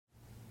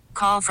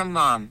Call from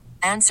mom.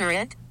 Answer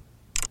it.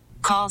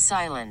 Call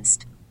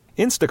silenced.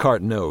 Instacart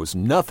knows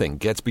nothing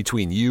gets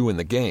between you and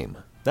the game.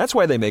 That's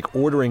why they make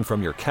ordering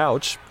from your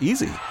couch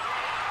easy.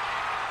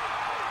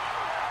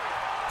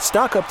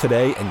 Stock up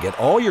today and get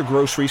all your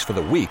groceries for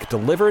the week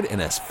delivered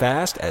in as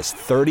fast as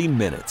 30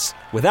 minutes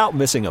without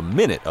missing a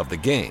minute of the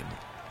game.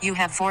 You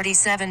have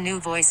 47 new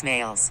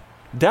voicemails.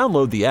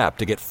 Download the app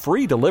to get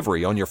free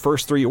delivery on your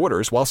first 3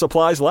 orders while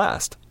supplies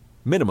last.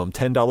 Minimum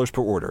 $10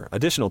 per order.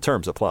 Additional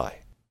terms apply.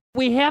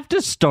 We have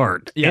to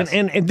start. Yes.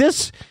 And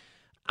this,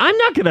 I'm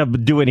not going to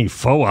do any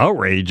faux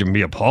outrage and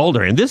be appalled.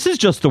 And this is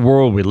just the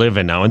world we live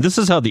in now. And this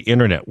is how the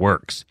internet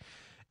works.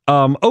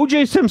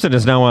 O.J. Simpson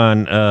is now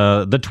on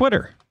the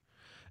Twitter.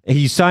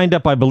 He signed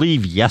up, I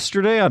believe,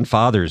 yesterday on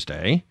Father's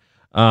Day.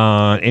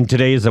 And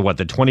today is the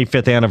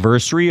 25th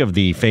anniversary of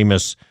the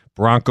famous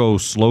Bronco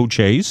slow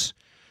chase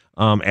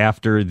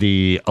after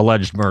the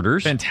alleged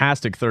murders.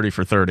 Fantastic 30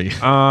 for 30.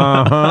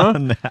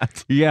 Uh-huh.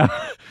 Yeah.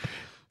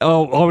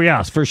 Oh,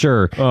 yes, for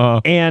sure.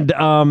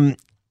 And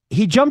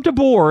he jumped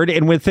aboard,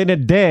 and within a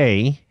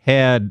day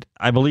had,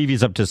 I believe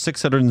he's up to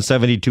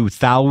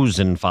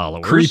 672,000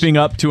 followers. Creeping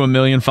up to 1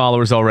 million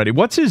followers already.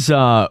 What's his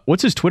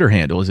Twitter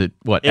handle? Is it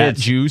what? At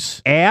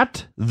Juice?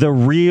 At the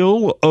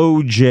real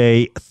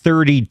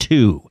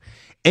OJ32.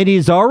 And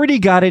he's already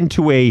got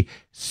into a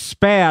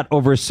spat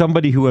over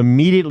somebody who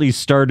immediately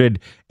started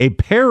a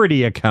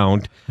parody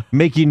account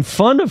making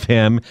fun of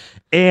him.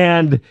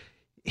 And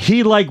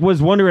he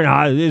was wondering,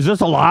 is this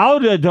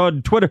allowed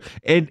on Twitter?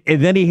 And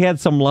then he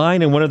had some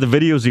line in one of the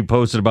videos he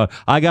posted about,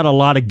 I got a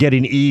lot of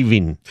getting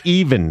even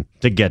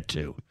to get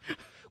to.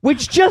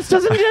 Which just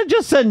doesn't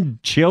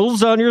send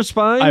chills on your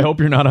spine. I hope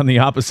you're not on the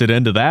opposite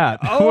end of that.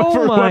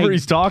 Oh, whoever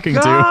he's talking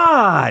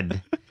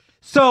to.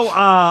 So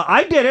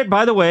I did it,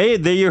 by the way.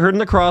 You heard in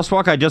the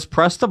crosswalk, I just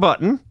pressed the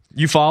button.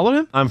 You follow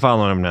him? I'm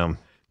following him now.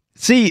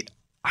 See,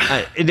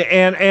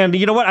 and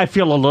you know what? I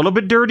feel a little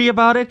bit dirty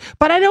about it,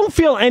 but I don't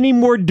feel any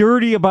more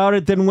dirty about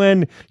it than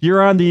when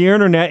you're on the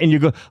internet and you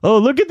go, oh,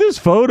 look at this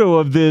photo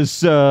of this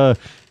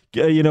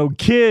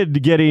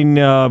kid getting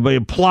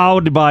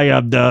plowed by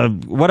a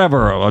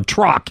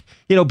truck.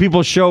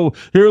 People show,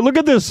 here, look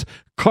at this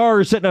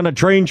car sitting on a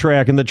train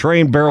track and the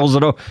train barrels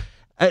it over.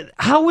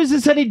 How is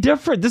this any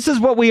different? This is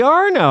what we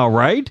are now,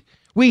 right?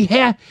 We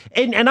have,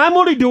 and I'm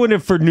only doing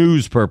it for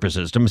news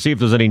purposes to see if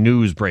there's any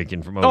news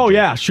breaking from OJ. Oh,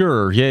 yeah,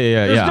 sure.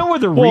 Yeah. There's no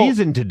other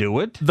reason to do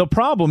it. The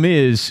problem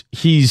is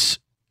he's,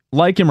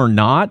 like him or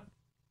not,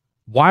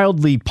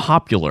 wildly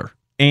popular.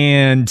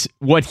 And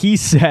what he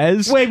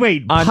says...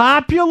 Wait.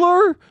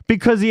 Popular?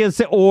 Because he has...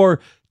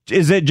 Or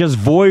is it just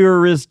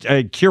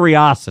voyeurist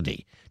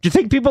curiosity? Do you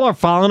think people are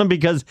following him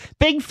because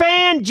big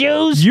fan,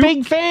 Juice,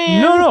 big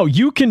fan? No.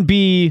 You can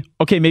be,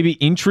 okay, maybe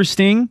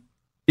interesting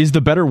is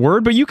the better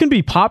word, but you can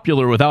be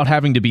popular without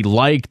having to be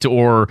liked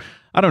or,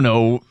 I don't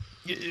know,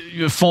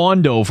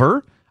 fawned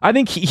over. I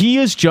think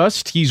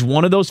he's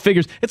one of those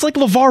figures. It's like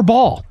LeVar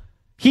Ball.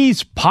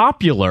 He's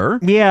popular.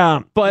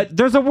 Yeah, but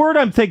there's a word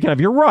I'm thinking of.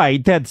 You're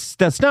right.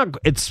 That's not,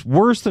 it's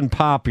worse than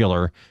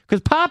popular.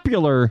 Because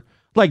popular...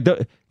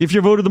 if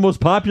you're voted the most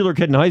popular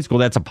kid in high school,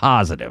 that's a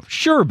positive.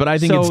 Sure, but I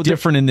think it's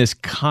different in this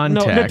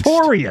context.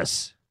 No,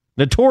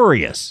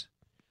 notorious.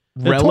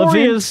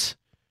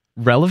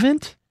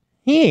 Relevant?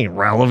 He ain't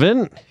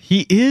relevant.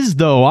 He is,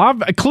 though.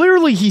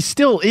 Clearly, he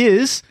still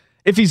is.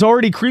 If he's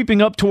already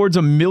creeping up towards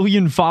 1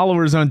 million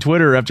followers on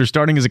Twitter after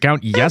starting his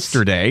account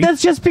yesterday.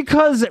 That's just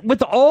because,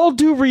 with all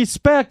due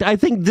respect, I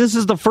think this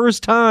is the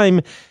first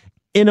time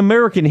in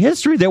American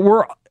history that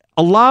we're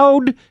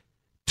allowed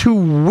to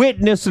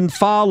witness and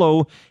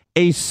follow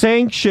a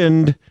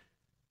sanctioned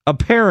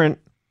apparent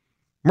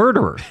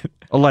murderer,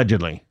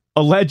 allegedly.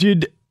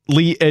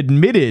 Allegedly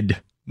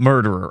admitted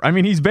murderer. I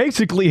mean, he's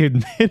basically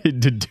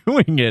admitted to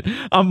doing it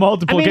on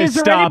multiple occasions.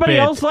 Is there anybody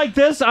else like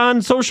this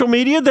on social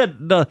media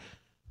that...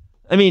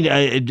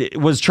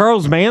 was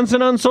Charles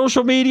Manson on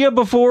social media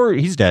before?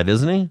 He's dead,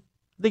 isn't he? I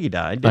think he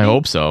died. I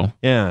hope so.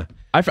 Yeah.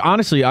 I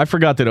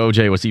forgot that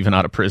OJ was even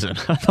out of prison.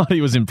 I thought he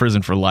was in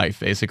prison for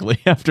life, basically,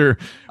 after...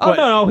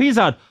 No, he's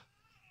out.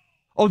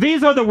 Oh,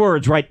 these are the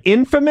words, right?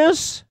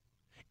 Infamous,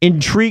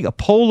 intrigue,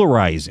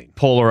 polarizing.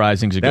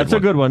 Polarizing's a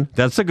good one.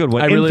 That's a good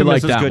one. I really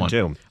Infamous like that is good one.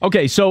 too.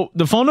 Okay, so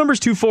the phone number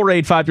is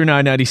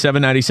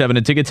 248-539-9797,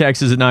 and ticket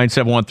text is at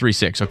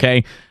 97136,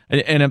 okay?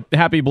 And a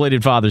happy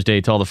belated Father's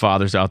Day to all the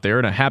fathers out there,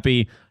 and a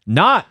happy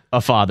not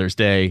a Father's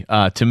Day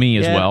to me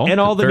as well. And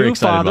all the new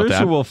fathers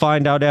who will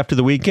find out after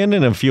the weekend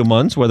in a few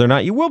months whether or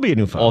not you will be a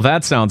new father. Well,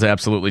 that sounds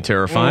absolutely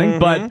terrifying.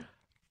 But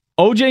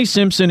O.J.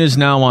 Simpson is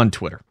now on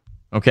Twitter,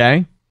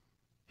 okay?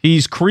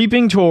 He's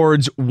creeping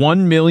towards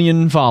 1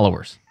 million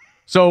followers.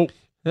 So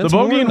the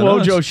Bogey and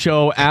Wojo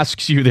show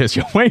asks you this.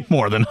 You're way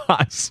more than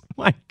us.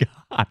 My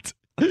God.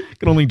 I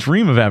can only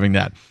dream of having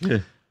that. Yeah.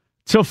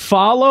 To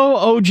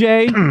follow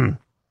OJ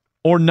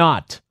or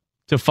not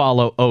to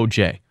follow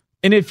OJ.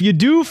 And if you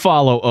do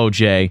follow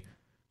OJ,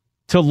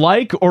 to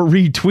like or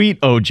retweet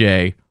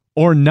OJ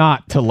or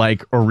not to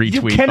like or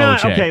retweet you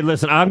cannot, OJ. Okay,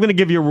 listen, I'm going to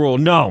give you a rule.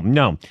 No.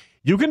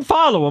 You can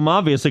follow him,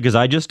 obviously, because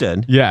I just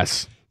did.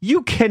 Yes.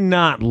 You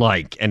cannot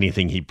like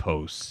anything he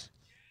posts.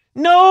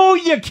 No,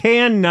 you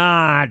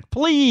cannot.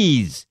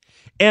 Please.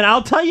 And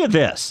I'll tell you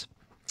this.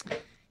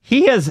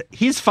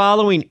 He's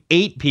following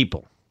 8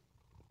 people.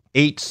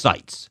 8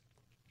 sites.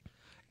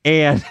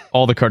 And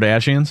all the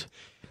Kardashians?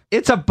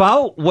 It's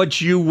about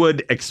what you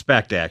would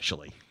expect,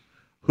 actually,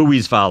 who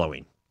he's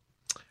following.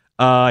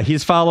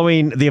 He's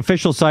following the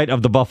official site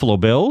of the Buffalo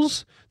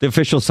Bills, the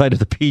official site of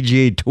the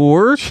PGA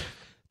Tour,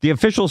 the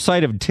official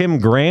site of Tim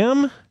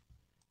Graham.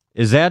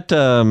 Is that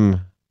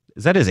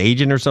his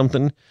agent or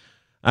something?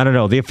 I don't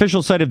know. The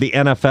official site of the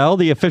NFL,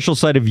 the official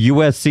site of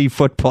USC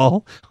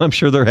football. I'm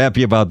sure they're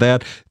happy about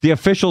that. The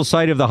official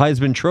site of the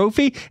Heisman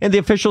Trophy, and the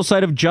official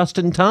site of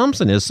Justin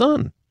Thompson, his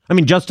son. I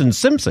mean, Justin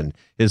Simpson,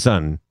 his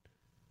son.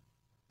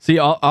 See,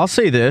 I'll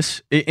say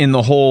this in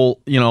the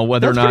whole,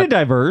 whether That's or not pretty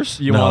diverse.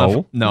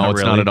 No, it's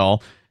really not at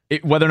all.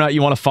 Whether or not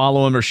you want to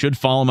follow him or should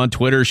follow him on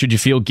Twitter, should you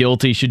feel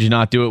guilty, should you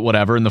not do it,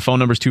 whatever. And the phone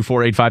number is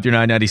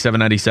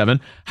 248-539-9797.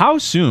 How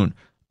soon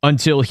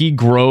until he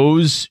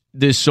grows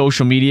this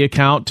social media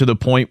account to the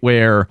point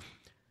where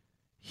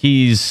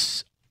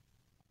he's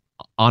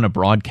on a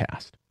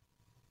broadcast?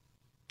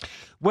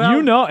 Well,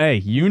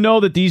 you know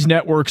that these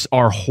networks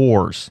are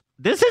whores.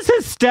 This is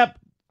his step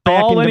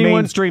back into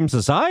mainstream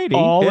society.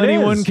 All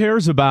anyone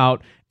cares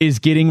about is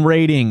getting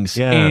ratings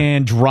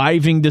and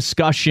driving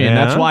discussion. Yeah.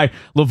 That's why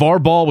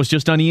LeVar Ball was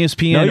just on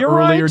ESPN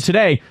earlier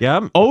today.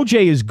 Yep.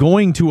 OJ is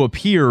going to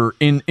appear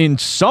in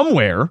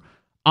somewhere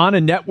on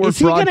a network broadcast. Is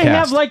he going to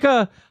have like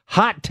a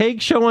hot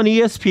take show on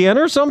ESPN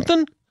or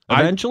something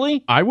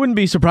eventually? I wouldn't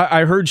be surprised.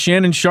 I heard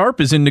Shannon Sharp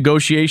is in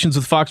negotiations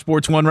with Fox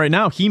Sports 1 right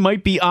now. He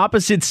might be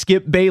opposite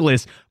Skip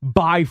Bayless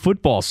by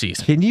football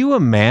season. Can you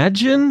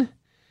imagine?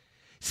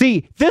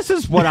 See, this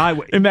is what I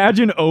would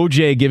imagine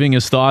OJ giving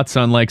his thoughts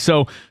on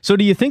so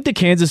do you think the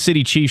Kansas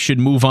City Chiefs should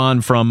move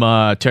on from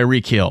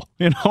Tyreek Hill?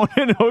 And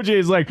OJ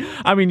is like,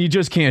 I mean, you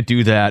just can't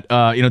do that.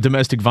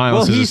 Domestic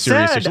violence is a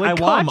serious issue.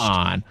 Come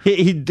on.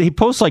 He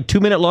posts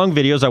 2-minute long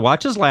videos. I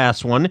watched his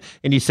last one,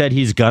 and he said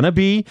he's gonna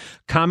be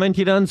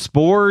commenting on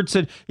sports,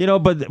 and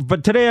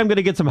but today I'm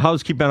gonna get some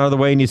housekeeping out of the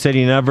way. And he said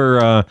he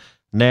never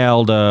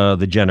nailed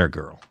the Jenner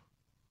girl.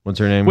 What's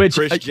her name?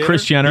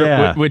 Kris Jenner,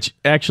 yeah. which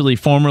actually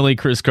formerly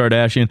Kris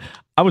Kardashian.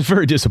 I was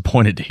very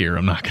disappointed to hear.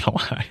 I'm not gonna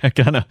lie.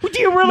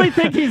 Do you really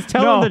think he's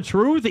telling the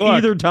truth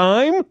either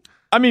time?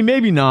 I mean,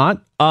 maybe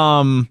not.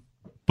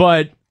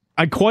 But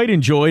I quite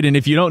enjoyed. And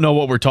if you don't know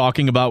what we're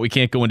talking about, we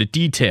can't go into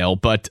detail.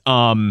 But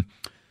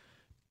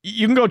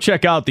you can go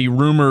check out the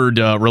rumored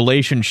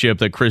relationship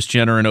that Kris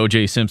Jenner and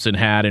O.J. Simpson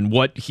had, and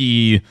what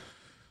he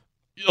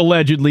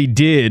allegedly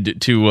did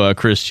to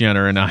Kris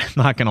Jenner, and I'm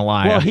not going to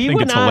lie. Well, I think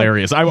it's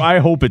hilarious. I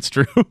hope it's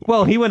true.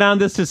 Well, he went on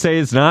this to say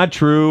it's not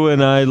true,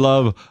 and I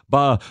love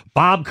Bob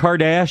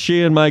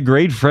Kardashian, my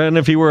great friend,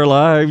 if he were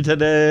alive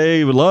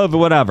today. Would love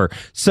whatever.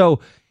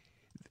 So,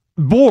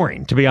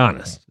 boring, to be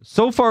honest.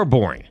 So far,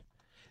 boring.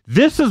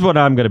 This is what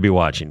I'm going to be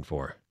watching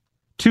for.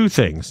 2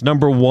 things.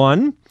 Number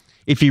 1,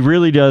 if he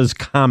really does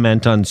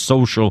comment on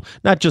social,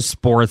 not just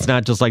sports,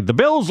 not just like the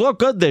Bills look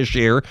good this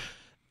year.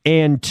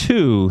 And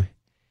 2,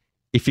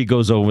 if he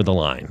goes over the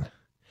line.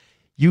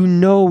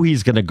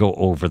 He's going to go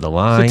over the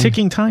line. It's a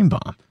ticking time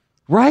bomb.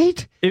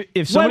 Right?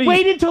 If somebody...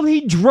 Wait until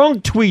he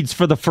drunk tweets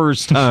for the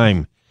first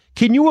time.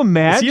 Can you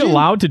imagine? Is he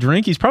allowed to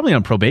drink? He's probably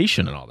on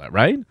probation and all that,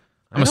 right?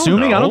 I'm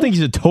assuming. Know. I don't think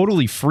he's a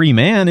totally free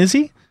man, is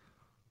he?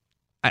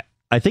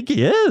 I think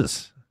he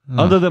is.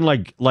 Other than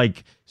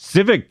like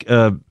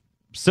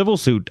civil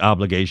suit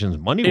obligations,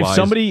 money-wise. If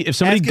somebody ask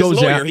goes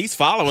his lawyer, out, he's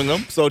following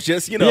them. So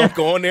just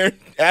go in there and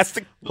ask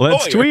the lawyer.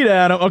 Let's tweet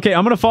at him. Okay,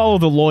 I'm going to follow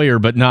the lawyer,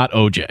 but not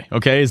OJ.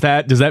 Okay,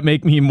 does that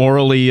make me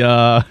morally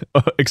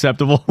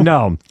acceptable?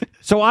 No.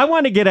 So I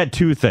want to get at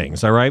 2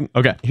 things. All right.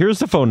 Okay. Here's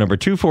the phone number: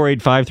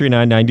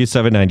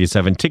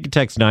 248-539-9797. Ticket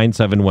text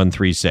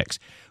 97136.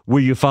 Will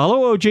you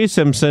follow O.J.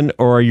 Simpson,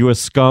 or are you a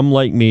scum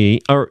like me,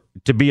 or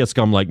to be a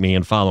scum like me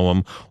and follow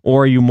him,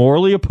 or are you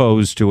morally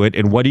opposed to it?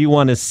 And what do you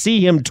want to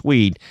see him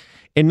tweet?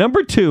 And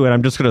number 2, and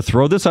I'm just going to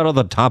throw this out of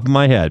the top of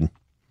my head,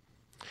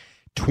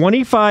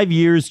 25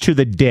 years to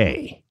the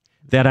day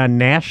that on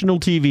national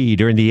TV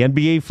during the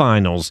NBA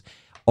Finals,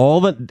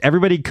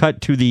 everybody cut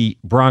to the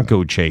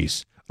Bronco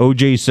chase,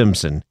 O.J.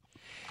 Simpson.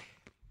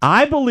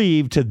 I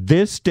believe to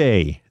this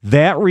day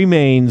that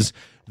remains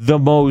the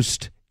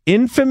most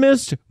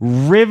infamous,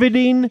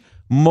 riveting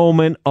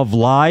moment of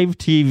live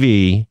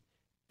TV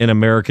in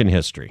American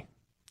history.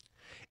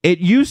 It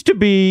used to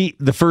be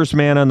the first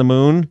man on the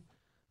moon.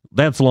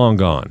 That's long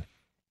gone.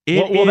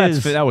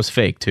 That was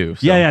fake too.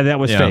 So. Yeah, that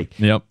was fake.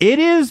 Yep. It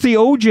is the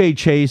OJ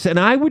chase, and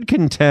I would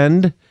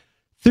contend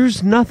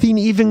there's nothing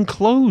even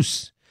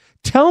close.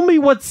 Tell me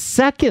what's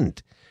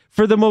second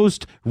for the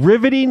most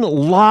riveting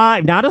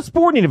live, not a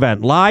sporting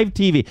event, live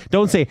TV.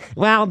 Don't say,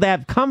 well,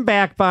 that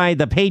comeback by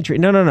the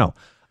Patriots. No.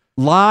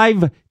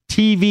 Live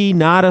TV,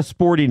 not a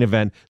sporting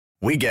event.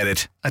 We get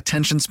it.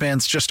 Attention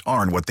spans just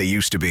aren't what they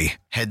used to be.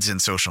 Heads in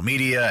social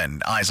media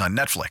and eyes on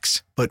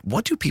Netflix. But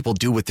what do people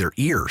do with their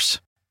ears?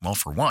 Well,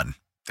 for one,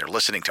 they're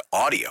listening to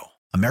audio.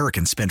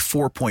 Americans spend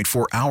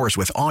 4.4 hours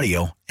with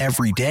audio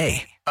every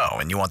day. Oh,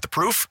 and you want the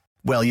proof?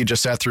 Well, you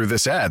just sat through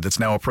this ad that's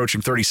now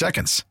approaching 30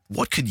 seconds.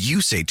 What could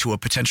you say to a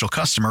potential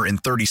customer in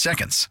 30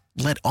 seconds?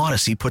 Let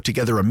Odyssey put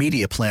together a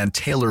media plan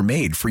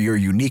tailor-made for your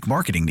unique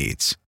marketing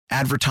needs.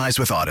 Advertise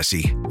with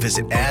Odyssey.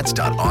 Visit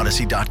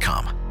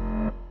ads.odyssey.com.